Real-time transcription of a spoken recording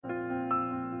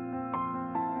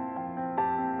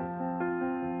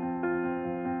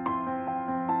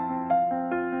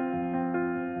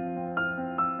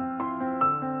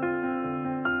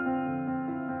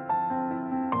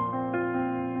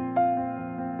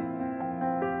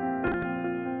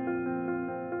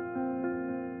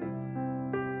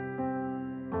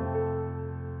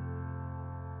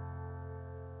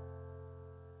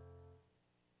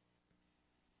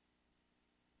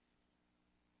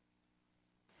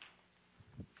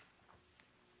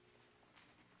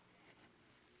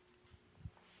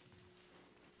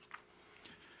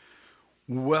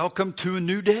Welcome to a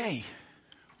new day.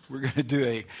 We're going to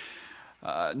do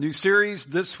a new series,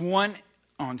 this one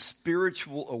on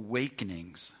spiritual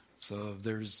awakenings. So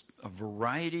there's a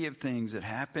variety of things that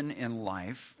happen in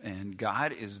life, and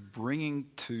God is bringing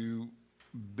to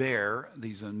bear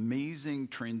these amazing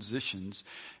transitions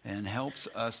and helps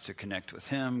us to connect with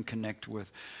Him, connect with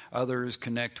others,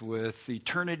 connect with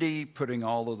eternity, putting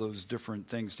all of those different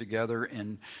things together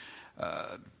in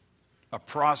a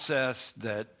process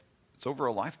that it's over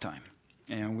a lifetime,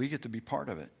 and we get to be part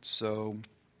of it. So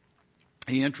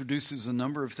He introduces a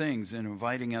number of things and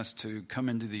inviting us to come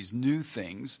into these new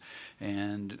things,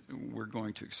 and we're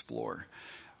going to explore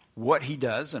what He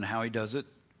does and how He does it,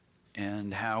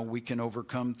 and how we can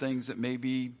overcome things that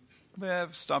maybe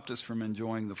have stopped us from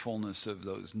enjoying the fullness of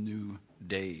those new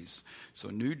days. So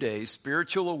new days,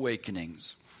 spiritual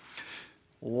awakenings.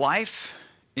 Life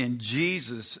in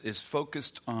Jesus is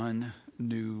focused on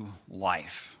new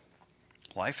life.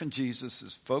 Life in Jesus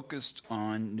is focused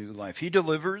on new life. He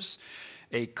delivers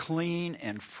a clean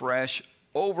and fresh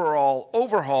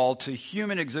overhaul to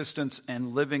human existence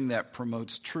and living that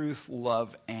promotes truth,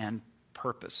 love, and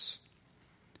purpose.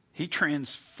 He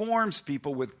transforms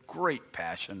people with great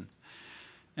passion.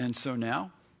 And so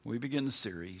now we begin the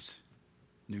series,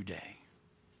 New Day.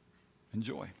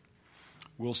 Enjoy.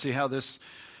 We'll see how this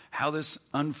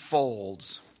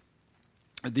unfolds.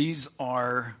 These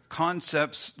are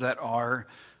concepts that are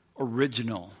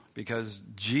original because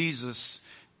Jesus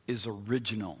is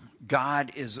original.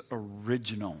 God is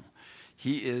original.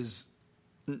 He is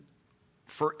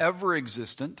forever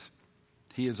existent.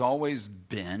 He has always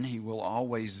been. He will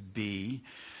always be.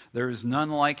 There is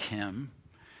none like Him.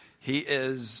 He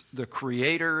is the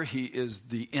creator. He is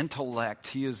the intellect.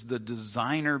 He is the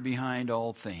designer behind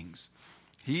all things.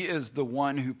 He is the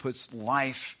one who puts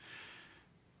life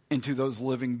into those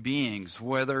living beings,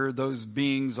 whether those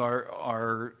beings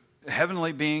are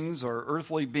heavenly beings or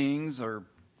earthly beings or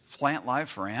plant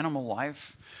life or animal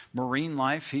life, marine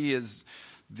life. He is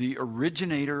the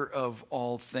originator of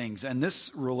all things. And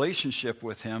this relationship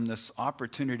with Him, this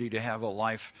opportunity to have a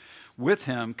life with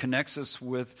Him, connects us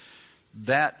with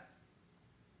that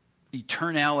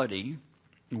eternality.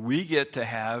 We get to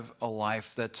have a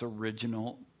life that's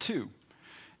original too.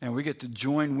 And we get to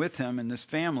join with Him in this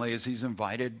family as He's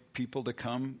invited people to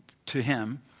come to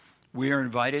Him. We are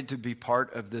invited to be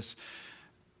part of this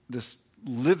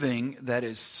living that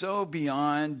is so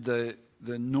beyond the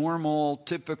normal,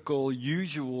 typical,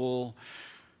 usual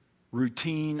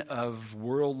routine of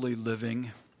worldly living.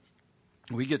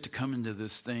 We get to come into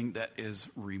this thing that is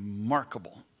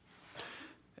remarkable.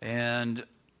 And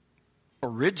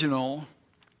original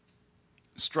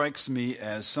strikes me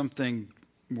as something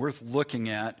worth looking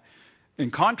at in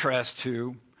contrast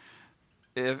to,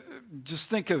 just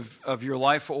think of your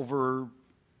life over,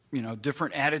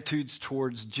 different attitudes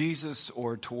towards Jesus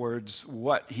or towards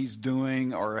what He's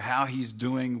doing or how He's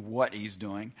doing what He's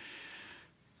doing.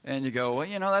 And you go,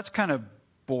 well, that's kind of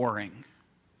boring.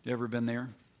 You ever been there?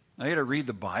 I got to read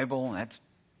the Bible, and that's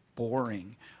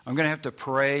boring. I'm going to have to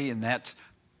pray, and that's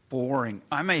boring.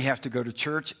 I may have to go to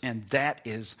church, and that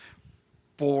is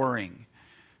boring.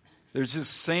 There's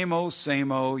just same old.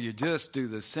 You just do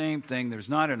the same thing. There's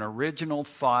not an original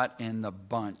thought in the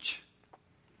bunch.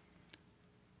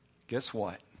 Guess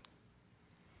what?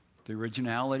 The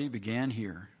originality began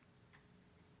here,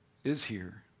 is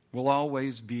here, will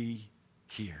always be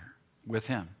here with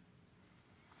Him.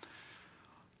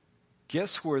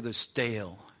 Guess where the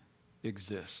stale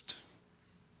exists?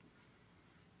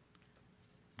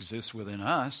 Exists within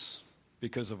us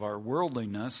because of our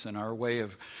worldliness and our way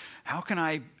of how can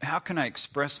I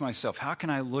express myself? How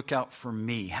can I look out for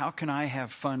me? How can I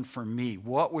have fun for me?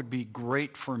 What would be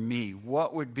great for me?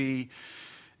 What would be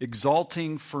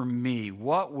exalting for me?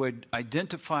 What would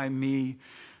identify me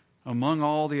among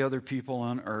all the other people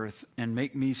on earth and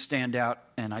make me stand out,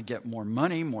 and I get more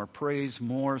money, more praise,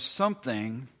 more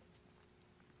something?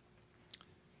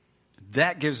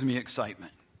 That gives me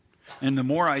excitement. And the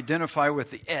more I identify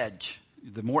with the edge,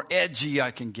 the more edgy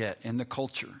I can get in the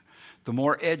culture. The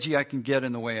more edgy I can get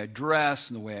in the way I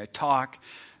dress and the way I talk.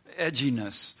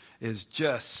 Edginess is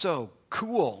just so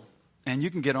cool. And you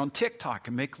can get on TikTok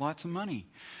and make lots of money.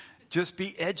 Just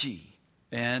be edgy.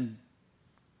 And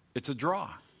it's a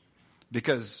draw.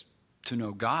 Because to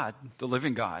know God, the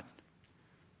living God,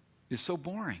 is so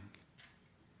boring.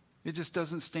 It just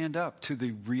doesn't stand up to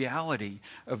the reality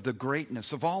of the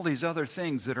greatness of all these other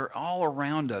things that are all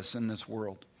around us in this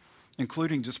world,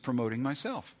 including just promoting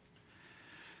myself.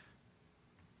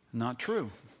 Not true.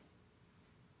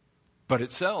 But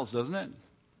it sells, doesn't it?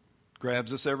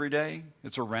 Grabs us every day.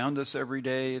 It's around us every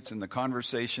day. It's in the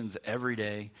conversations every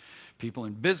day. People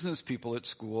in business, people at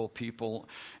school, people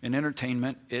in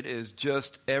entertainment. It is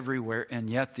just everywhere. And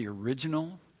yet the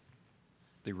original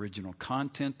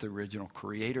content, the original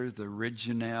creator, the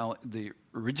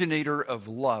originator of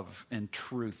love and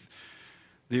truth,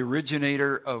 the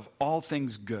originator of all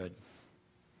things good,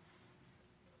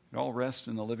 it all rests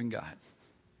in the living God.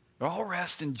 It all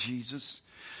rests in Jesus.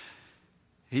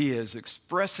 He is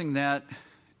expressing that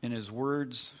in his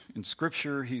words in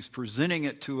Scripture. He's presenting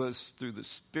it to us through the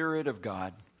Spirit of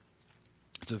God.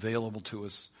 It's available to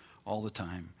us all the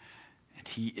time. And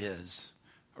he is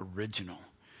original.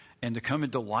 And to come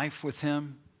into life with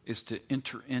him is to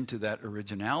enter into that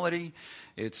originality.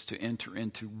 It's to enter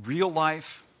into real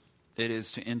life. It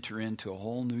is to enter into a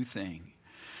whole new thing.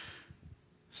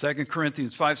 2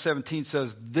 Corinthians 5:17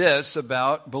 says this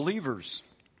about believers.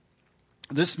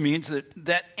 This means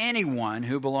that anyone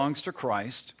who belongs to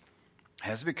Christ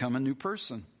has become a new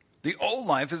person. The old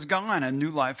life is gone, a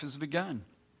new life has begun.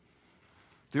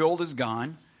 The old is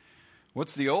gone.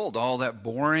 What's the old? All that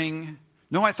boring.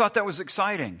 No, I thought that was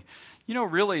exciting.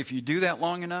 Really, if you do that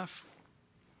long enough,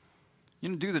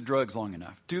 do the drugs long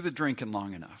enough, do the drinking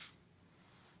long enough,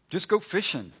 just go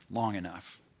fishing long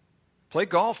enough, play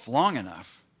golf long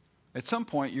enough, at some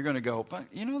point you're going to go, but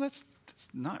that's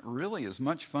not really as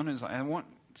much fun as I want.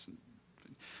 I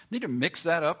need to mix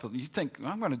that up. You think,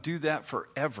 I'm going to do that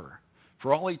forever,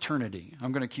 for all eternity.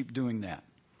 I'm going to keep doing that.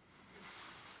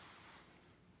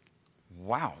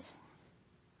 Wow.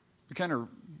 It kind of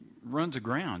runs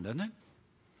aground, doesn't it?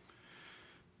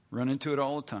 Run into it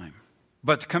all the time.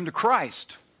 But to come to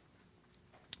Christ,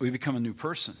 we become a new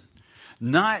person.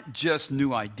 Not just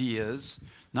new ideas,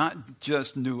 not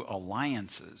just new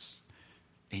alliances,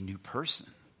 a new person.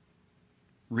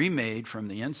 Remade from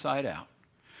the inside out.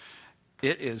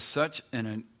 It is such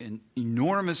an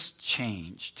enormous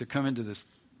change to come into this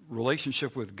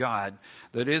relationship with God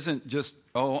that isn't just,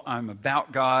 I'm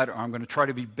about God, or I'm going to try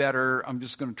to be better. I'm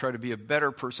just going to try to be a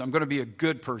better person. I'm going to be a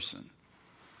good person.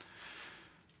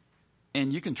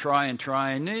 And you can try, and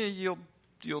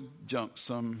you'll jump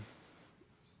some.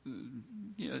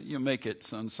 You'll make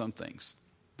it on some things.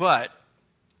 But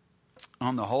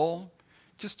on the whole,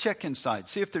 just check inside.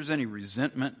 See if there's any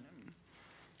resentment.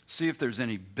 See if there's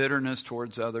any bitterness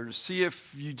towards others. See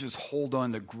if you just hold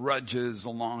on to grudges a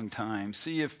long time.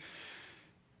 See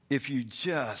if you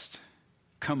just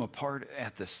come apart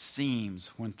at the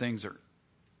seams when things are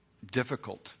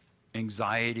difficult.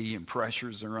 Anxiety and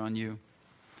pressures are on you.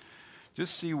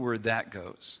 Just see where that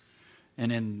goes.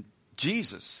 And in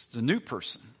Jesus, the new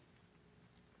person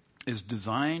is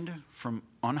designed from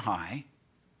on high,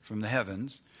 from the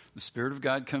heavens. The Spirit of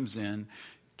God comes in,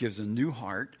 gives a new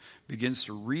heart, begins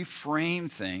to reframe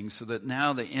things so that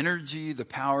now the energy, the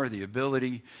power, the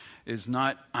ability is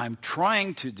not, I'm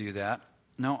trying to do that.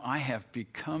 No, I have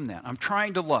become that. I'm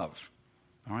trying to love.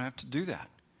 I don't have to do that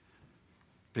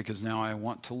because now I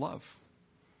want to love.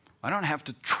 I don't have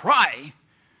to try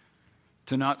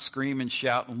to not scream and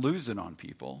shout and lose it on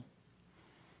people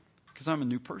because I'm a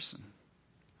new person.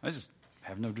 I just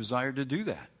have no desire to do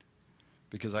that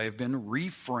because I have been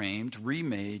reframed,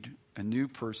 remade, a new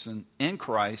person in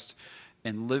Christ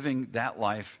and living that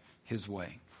life his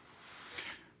way.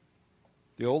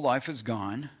 The old life is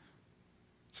gone.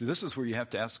 See, this is where you have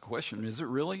to ask the question, is it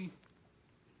really?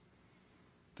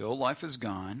 The old life is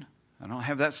gone. I don't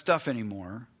have that stuff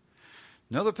anymore.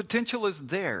 No, the potential is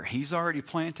there. He's already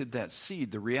planted that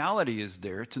seed. The reality is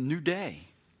there. It's a new day.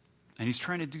 And he's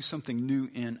trying to do something new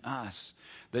in us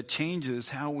that changes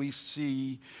how we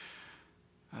see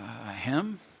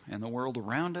him and the world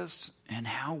around us and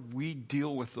how we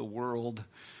deal with the world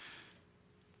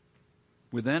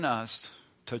within us,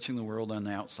 touching the world on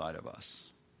the outside of us.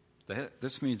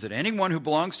 This means that anyone who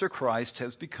belongs to Christ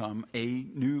has become a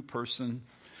new person.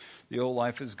 The old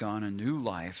life is gone. A new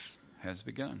life has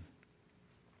begun.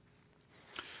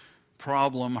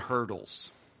 Problem hurdles.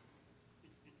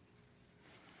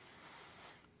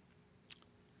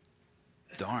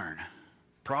 Darn.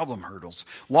 Problem hurdles.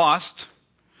 Lost.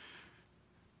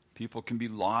 People can be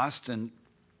lost and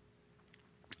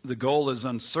the goal is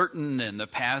uncertain and the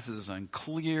path is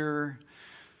unclear.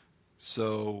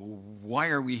 So why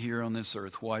are we here on this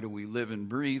earth? Why do we live and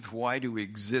breathe? Why do we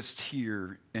exist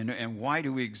here? And why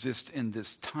do we exist in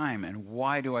this time? And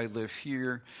why do I live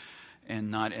here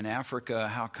and not in Africa?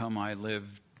 How come I live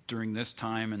during this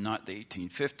time and not the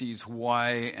 1850s?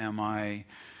 Why am I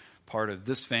part of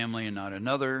this family and not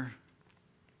another?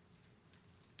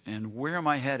 And where am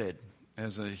I headed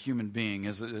as a human being?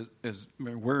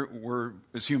 We're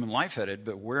as human life headed,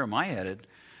 but where am I headed?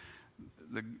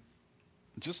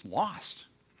 Just lost.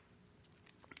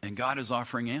 And God is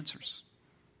offering answers.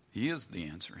 He is the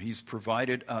answer. He's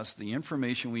provided us the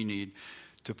information we need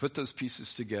to put those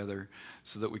pieces together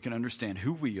so that we can understand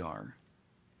who we are,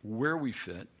 where we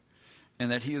fit,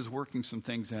 and that he is working some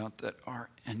things out that are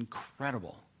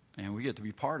incredible. And we get to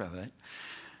be part of it.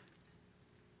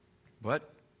 But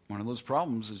one of those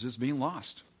problems is just being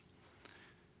lost.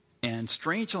 And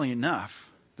strangely enough,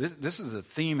 this is a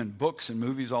theme in books and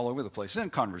movies all over the place,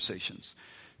 and conversations.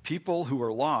 People who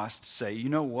are lost say, you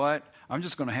know what? I'm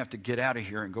just going to have to get out of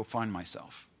here and go find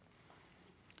myself.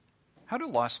 How do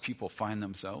lost people find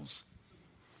themselves?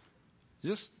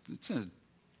 The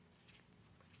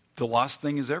lost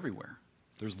thing is everywhere.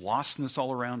 There's lostness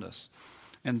all around us.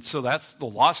 And so the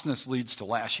lostness leads to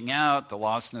lashing out. The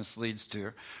lostness leads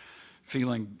to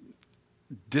feeling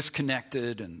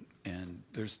disconnected, and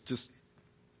there's just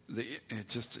the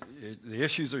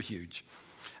issues are huge.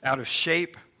 Out of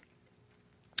shape,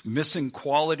 missing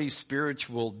quality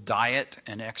spiritual diet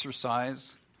and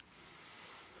exercise.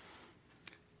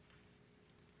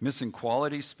 Missing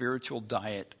quality spiritual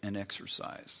diet and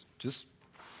exercise. Just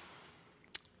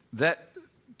that.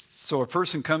 So a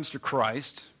person comes to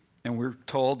Christ, and we're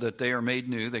told that they are made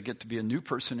new. They get to be a new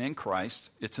person in Christ.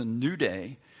 It's a new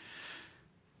day.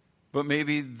 But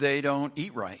maybe they don't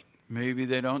eat right. Maybe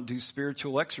they don't do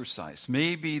spiritual exercise.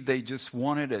 Maybe they just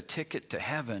wanted a ticket to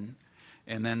heaven,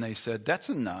 and then they said, that's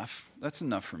enough. That's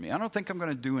enough for me. I don't think I'm going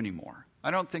to do anymore.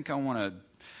 I don't think I want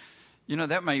to,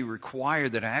 that may require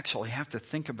that I actually have to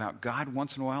think about God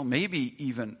once in a while. Maybe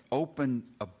even open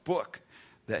a book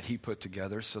that he put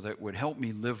together so that would help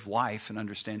me live life and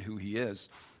understand who he is.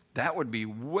 That would be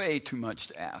way too much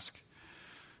to ask.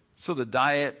 So the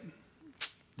diet,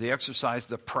 the exercise,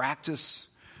 the practice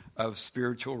of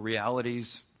spiritual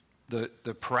realities, the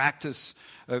practice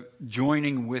of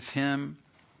joining with him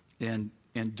and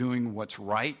doing what's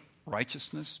right,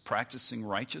 righteousness, practicing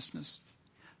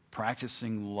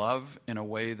love in a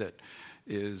way that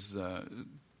is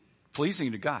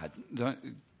pleasing to God.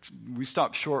 We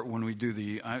stop short when we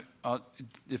do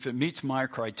if it meets my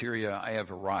criteria, I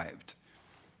have arrived.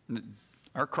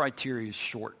 Our criteria is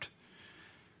short,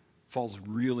 falls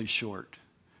really short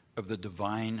of the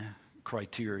divine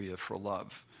criteria for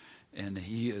love. And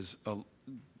he is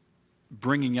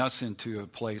bringing us into a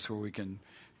place where we can,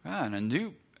 and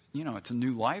it's a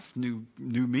new life, new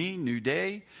me, new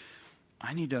day.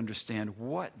 I need to understand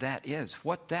what that is,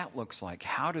 what that looks like.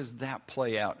 How does that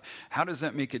play out? How does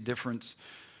that make a difference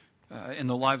in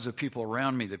the lives of people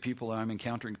around me, the people that I'm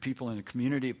encountering, people in the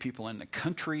community, people in the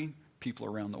country, people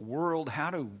around the world?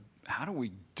 How do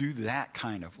we do that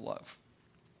kind of love?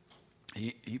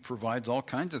 He provides all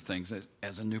kinds of things.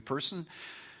 As a new person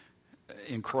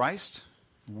in Christ,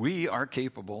 we are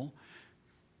capable,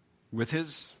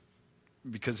 because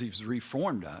he's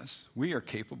reformed us, we are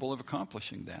capable of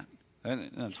accomplishing that.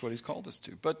 And that's what he's called us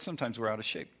to. But sometimes we're out of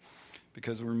shape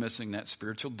because we're missing that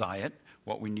spiritual diet,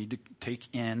 what we need to take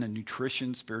in,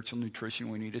 spiritual nutrition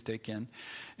we need to take in.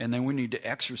 And then we need to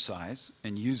exercise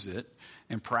and use it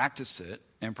and practice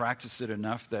it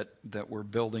enough that we're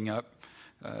building up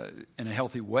in a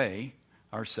healthy way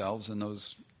ourselves and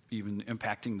those even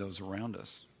impacting those around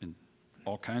us in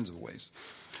all kinds of ways.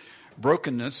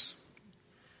 Brokenness,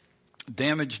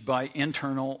 damaged by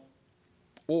internal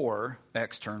or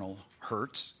external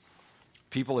hurts.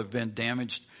 People have been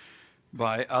damaged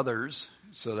by others,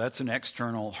 so that's an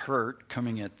external hurt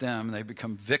coming at them. They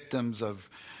become victims of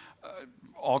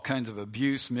all kinds of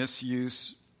abuse,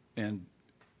 misuse, and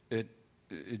it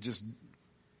just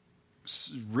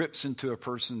rips into a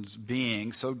person's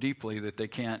being so deeply that they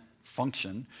can't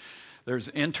function. There's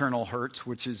internal hurts,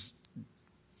 which is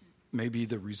maybe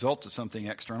the result of something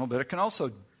external, but it can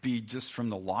also be just from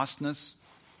the lostness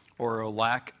or a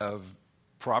lack of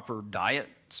proper diet,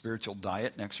 spiritual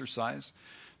diet and exercise.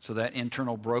 So that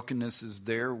internal brokenness is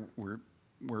there.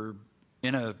 We're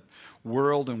in a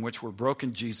world in which we're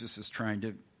broken. Jesus is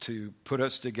trying to put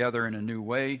us together in a new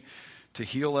way to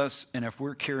heal us. And if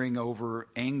we're carrying over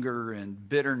anger and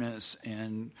bitterness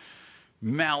and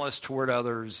malice toward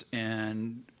others,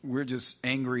 and we're just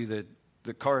angry that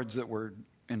the cards that were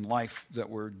in life that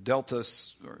were dealt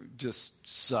us just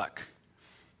suck.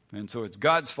 And so it's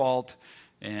God's fault,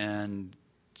 and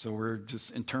so we're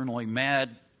just internally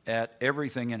mad at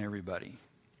everything and everybody.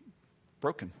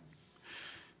 Broken.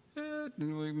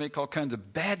 We make all kinds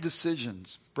of bad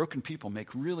decisions. Broken people make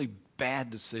really bad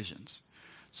decisions.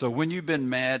 So when you've been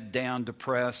mad, down,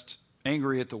 depressed,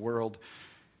 angry at the world,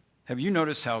 have you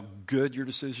noticed how good your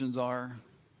decisions are?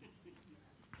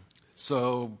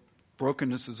 So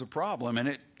brokenness is a problem, and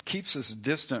it keeps us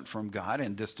distant from God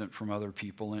and distant from other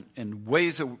people in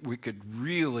ways that we could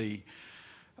really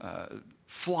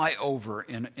fly over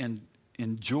in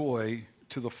enjoy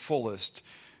to the fullest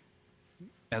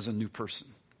as a new person.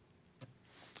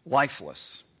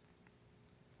 Lifeless.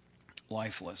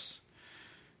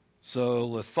 So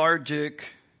lethargic,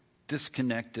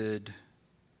 disconnected,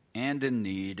 and in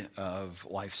need of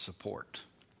life support.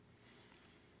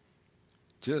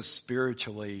 Just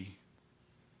spiritually,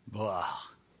 blah.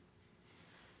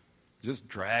 Just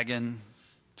dragging,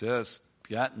 just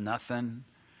got nothing.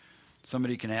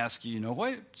 Somebody can ask you,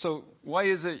 why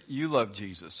is it you love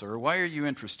Jesus? Or why are you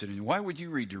interested in him? Why would you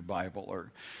read your Bible?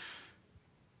 Or,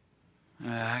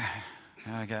 I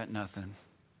got nothing.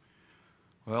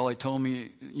 Well, they told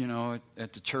me,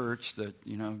 at the church that,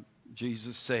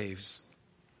 Jesus saves.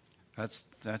 That's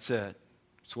it. That's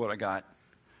what I got.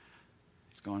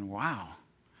 It's going, wow.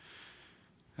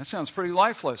 That sounds pretty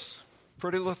lifeless,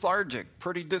 pretty lethargic,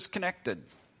 pretty disconnected.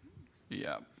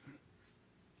 Yeah.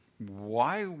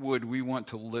 Why would we want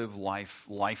to live life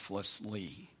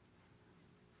lifelessly?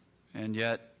 And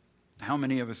yet, how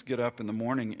many of us get up in the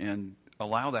morning and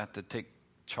allow that to take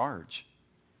charge?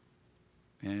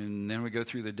 And then we go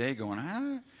through the day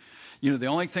going, the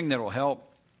only thing that will help,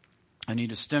 I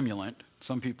need a stimulant.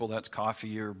 Some people, that's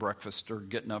coffee or breakfast or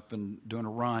getting up and doing a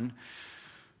run.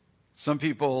 Some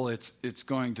people, it's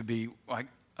going to be,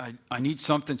 I need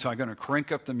something, so I'm going to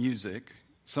crank up the music.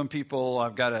 Some people,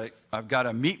 I've got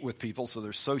to meet with people, so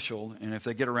they're social, and if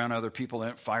they get around other people,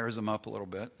 that fires them up a little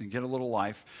bit and get a little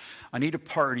life. I need a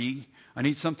party. I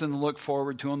need something to look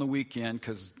forward to on the weekend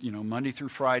because, Monday through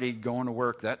Friday, going to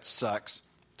work, that sucks.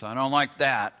 So I don't like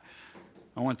that.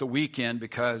 I want the weekend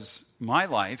because my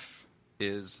life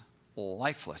is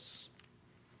lifeless.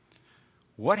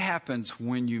 What happens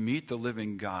when you meet the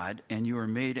living God and you are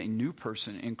made a new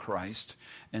person in Christ,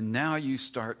 and now you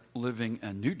start living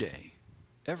a new day,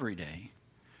 every day,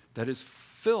 that is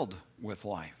filled with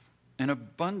life, an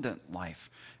abundant life,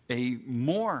 a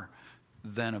more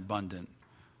than abundant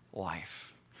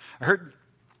life? I heard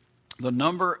the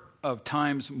number of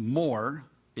times more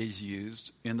is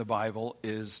used in the Bible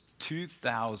is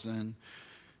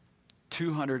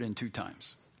 2,202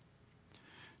 times.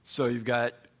 So you've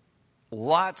got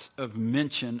lots of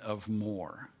mention of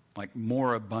more, like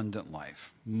more abundant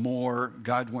life. More,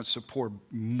 God wants to pour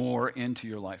more into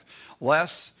your life.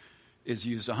 Less is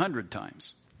used 100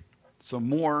 times. So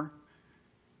more,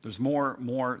 there's more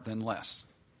than less.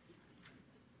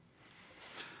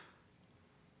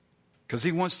 Because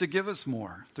he wants to give us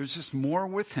more. There's just more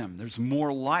with him. There's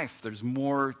more life. There's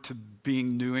more to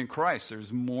being new in Christ.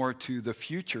 There's more to the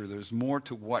future. There's more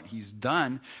to what he's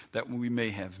done that we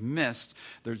may have missed.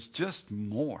 There's just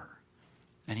more.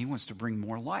 And he wants to bring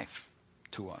more life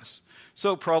to us.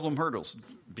 So problem hurdles.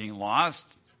 Being lost,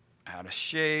 out of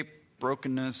shape,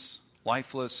 brokenness,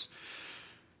 lifeless.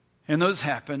 And those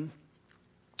happen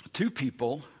to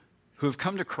people who have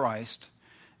come to Christ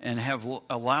and have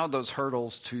allowed those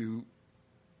hurdles to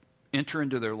enter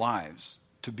into their lives,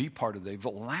 to be part of it. They've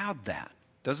allowed that.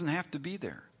 Doesn't have to be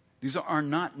there. These are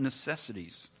not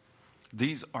necessities.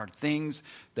 These are things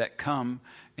that come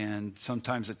and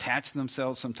sometimes attach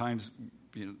themselves. Sometimes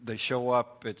they show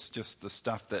up. It's just the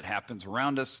stuff that happens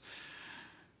around us.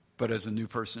 But as a new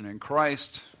person in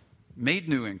Christ, made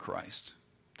new in Christ,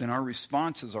 then our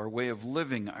responses, our way of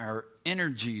living, our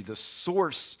energy, the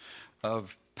source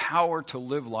of power to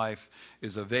live life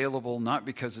is available, not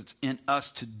because it's in us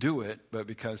to do it, but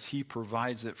because he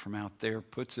provides it from out there,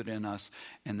 puts it in us,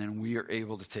 and then we are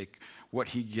able to take what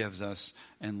he gives us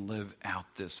and live out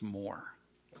this more.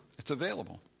 It's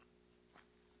available.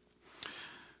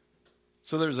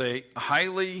 So there's a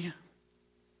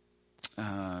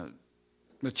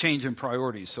change in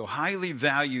priorities. So highly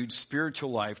valued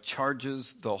spiritual life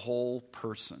charges the whole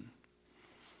person.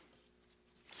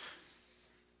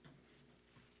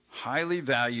 Highly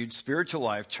valued spiritual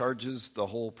life charges the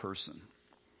whole person.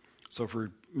 So if we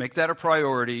make that a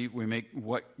priority, we make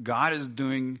what God is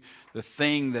doing the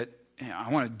thing that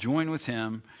I want to join with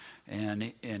him,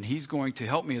 and he's going to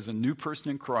help me as a new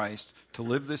person in Christ to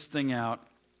live this thing out,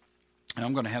 and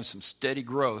I'm going to have some steady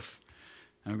growth,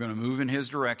 and I'm going to move in his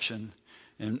direction,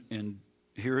 and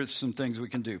here are some things we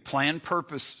can do. Plan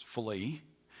purposefully.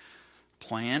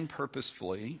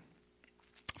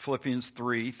 Philippians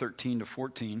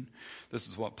 3:13-14. This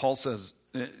is what Paul says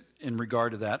in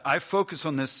regard to that. I focus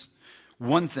on this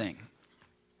one thing.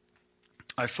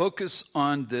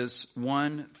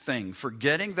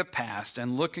 Forgetting the past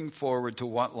and looking forward to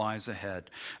what lies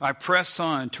ahead. I press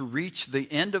on to reach the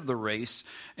end of the race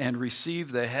and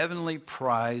receive the heavenly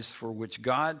prize for which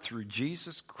God, through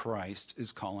Jesus Christ,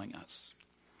 is calling us.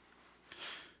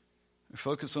 I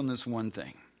focus on this one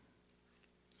thing.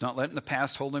 He's not letting the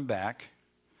past hold him back.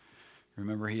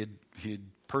 Remember, he had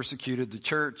persecuted the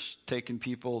church, taken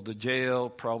people to jail,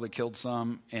 probably killed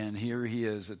some, and here he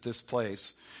is at this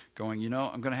place going,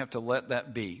 I'm going to have to let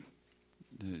that be.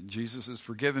 Jesus has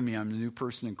forgiven me. I'm a new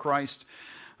person in Christ.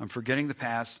 I'm forgetting the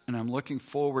past, and I'm looking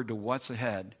forward to what's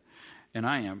ahead. And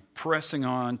I am pressing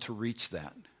on to reach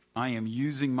that. I am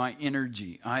using my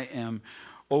energy. I am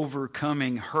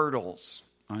overcoming hurdles.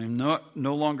 I am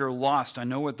no longer lost. I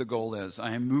know what the goal is.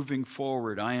 I am moving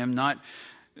forward. I am not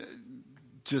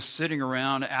just sitting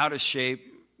around out of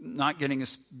shape, not getting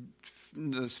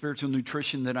the spiritual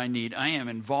nutrition that I need. I am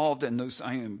involved in those.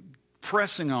 I am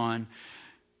pressing on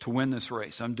to win this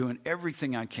race. I'm doing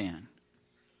everything I can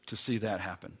to see that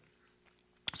happen.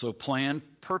 So plan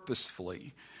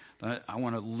purposefully. I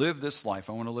want to live this life.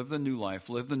 I want to live the new life,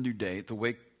 live the new day, the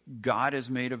way God has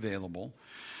made available.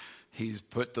 He's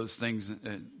put those things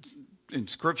in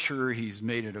Scripture. He's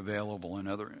made it available in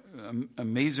other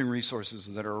amazing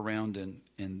resources that are around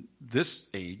in this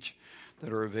age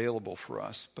that are available for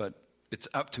us. But it's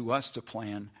up to us to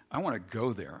plan. I want to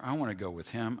go there. I want to go with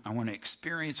him. I want to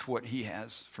experience what he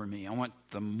has for me. I want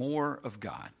the more of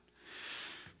God.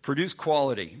 Produce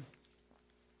quality.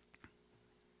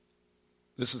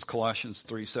 This is Colossians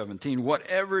 3:17.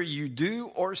 Whatever you do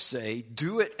or say,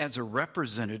 do it as a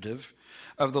representative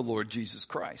of the Lord Jesus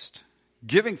Christ,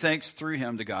 giving thanks through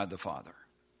him to God the Father.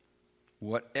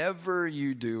 Whatever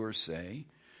you do or say,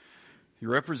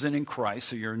 you're representing Christ,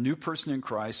 so you're a new person in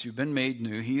Christ. You've been made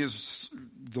new. He is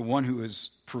the one who is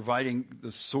providing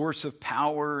the source of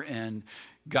power and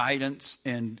guidance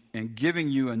and giving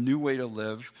you a new way to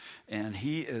live. And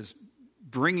he is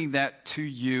bringing that to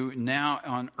you now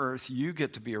on earth. You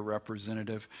get to be a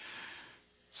representative.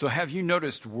 So have you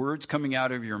noticed words coming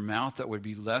out of your mouth that would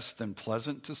be less than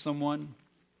pleasant to someone?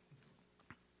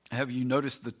 Have you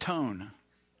noticed the tone?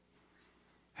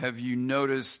 Have you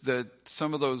noticed that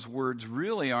some of those words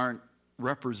really aren't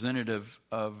representative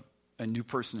of a new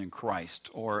person in Christ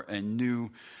or a new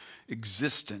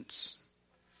existence?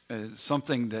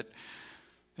 Something that,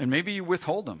 and maybe you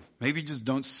withhold them. Maybe you just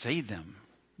don't say them.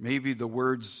 Maybe the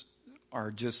words are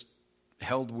just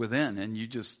held within and you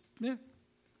just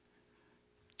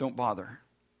don't bother.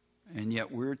 And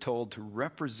yet we're told to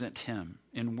represent him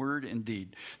in word and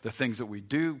deed. The things that we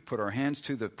do, put our hands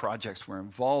to, the projects we're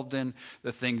involved in,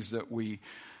 the things that we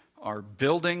are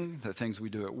building, the things we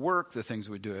do at work, the things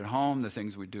we do at home, the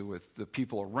things we do with the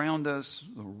people around us,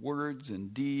 the words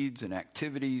and deeds and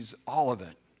activities, all of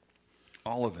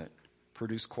it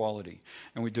produce quality.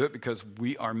 And we do it because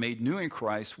we are made new in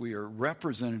Christ. We are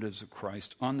representatives of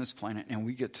Christ on this planet, and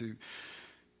we get to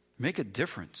make a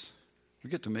difference.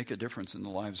 We get to make a difference in the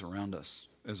lives around us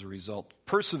as a result.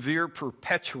 Persevere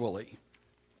perpetually.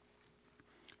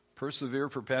 Persevere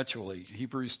perpetually.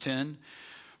 Hebrews 10,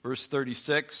 verse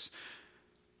 36.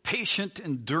 Patient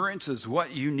endurance is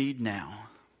what you need now,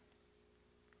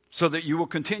 so that you will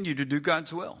continue to do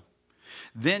God's will.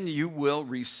 Then you will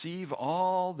receive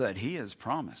all that he has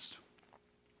promised.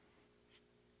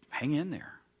 Hang in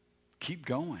there. Keep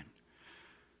going.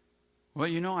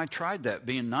 Well, I tried that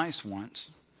being nice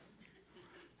once.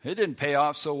 It didn't pay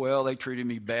off so well. They treated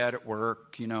me bad at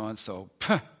work, and so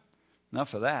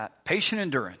enough of that. Patient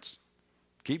endurance.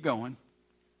 Keep going.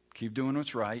 Keep doing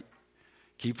what's right.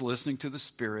 Keep listening to the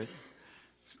Spirit.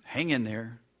 Hang in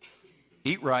there.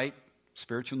 Eat right.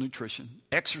 Spiritual nutrition.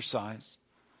 Exercise.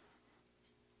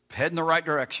 Head in the right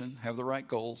direction. Have the right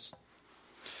goals.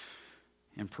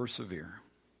 And persevere.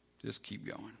 Just keep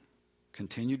going.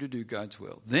 Continue to do God's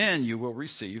will. Then you will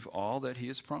receive all that he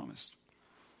has promised.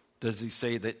 Does he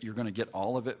say that you're going to get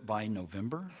all of it by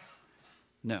November?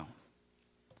 No.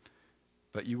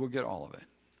 But you will get all of it.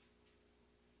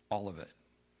 All of it.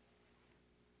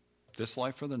 This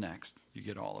life or the next, you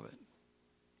get all of it.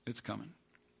 It's coming.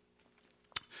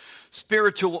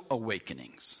 Spiritual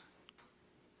awakenings.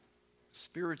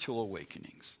 Spiritual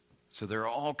awakenings. So there are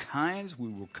all kinds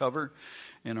we will cover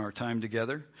in our time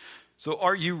together. So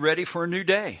are you ready for a new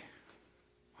day?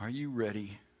 Are you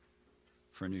ready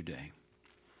for a new day?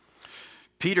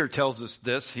 Peter tells us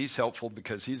this. He's helpful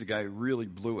because he's a guy who really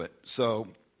blew it. So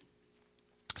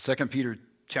 2 Peter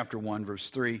chapter 1, verse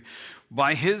 3.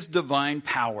 By his divine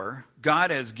power,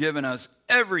 God has given us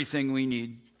everything we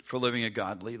need for living a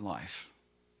godly life.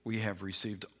 We have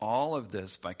received all of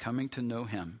this by coming to know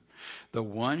him, the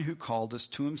one who called us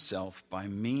to himself by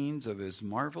means of his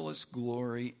marvelous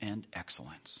glory and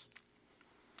excellence.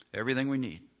 Everything we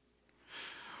need.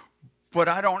 But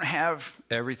I don't have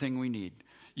everything we need.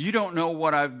 You don't know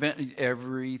what I've been.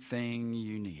 Everything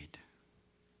you need.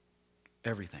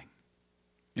 Everything.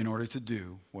 In order to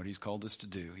do what he's called us to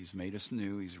do. He's made us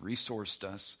new. He's resourced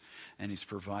us. And he's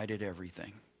provided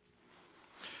everything.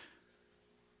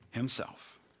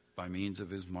 himself by means of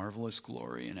his marvelous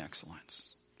glory and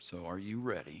excellence. So are you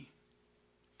ready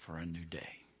for a new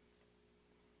day?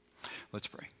 Let's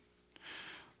pray.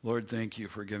 Lord, thank you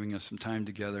for giving us some time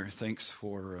together. Thanks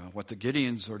for what the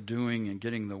Gideons are doing and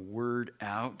getting the word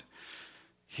out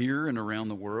here and around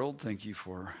the world. Thank you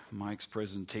for Mike's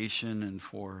presentation and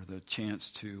for the chance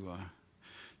to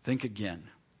think again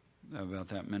about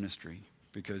that ministry,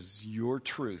 because your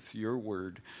truth, your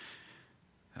word,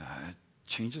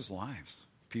 changes lives.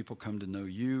 People come to know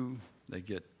you. They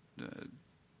get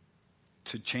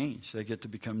to change. They get to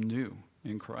become new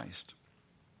in Christ.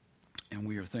 And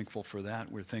we are thankful for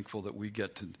that. We're thankful that we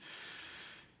get to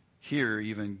here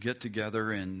even get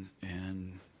together and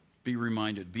be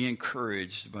reminded, be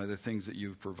encouraged by the things that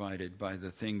you've provided, by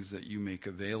the things that you make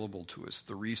available to us,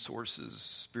 the resources,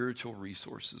 spiritual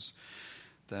resources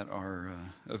that are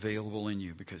available in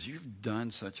you, because you've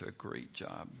done such a great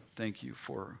job. Thank you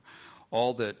for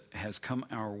all that has come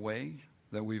our way,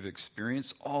 that we've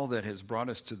experienced, all that has brought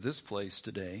us to this place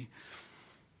today.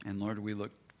 And Lord, we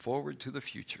look forward to the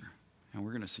future. And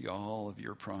we're going to see all of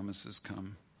your promises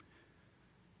come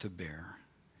to bear.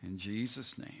 In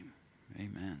Jesus' name,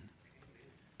 amen.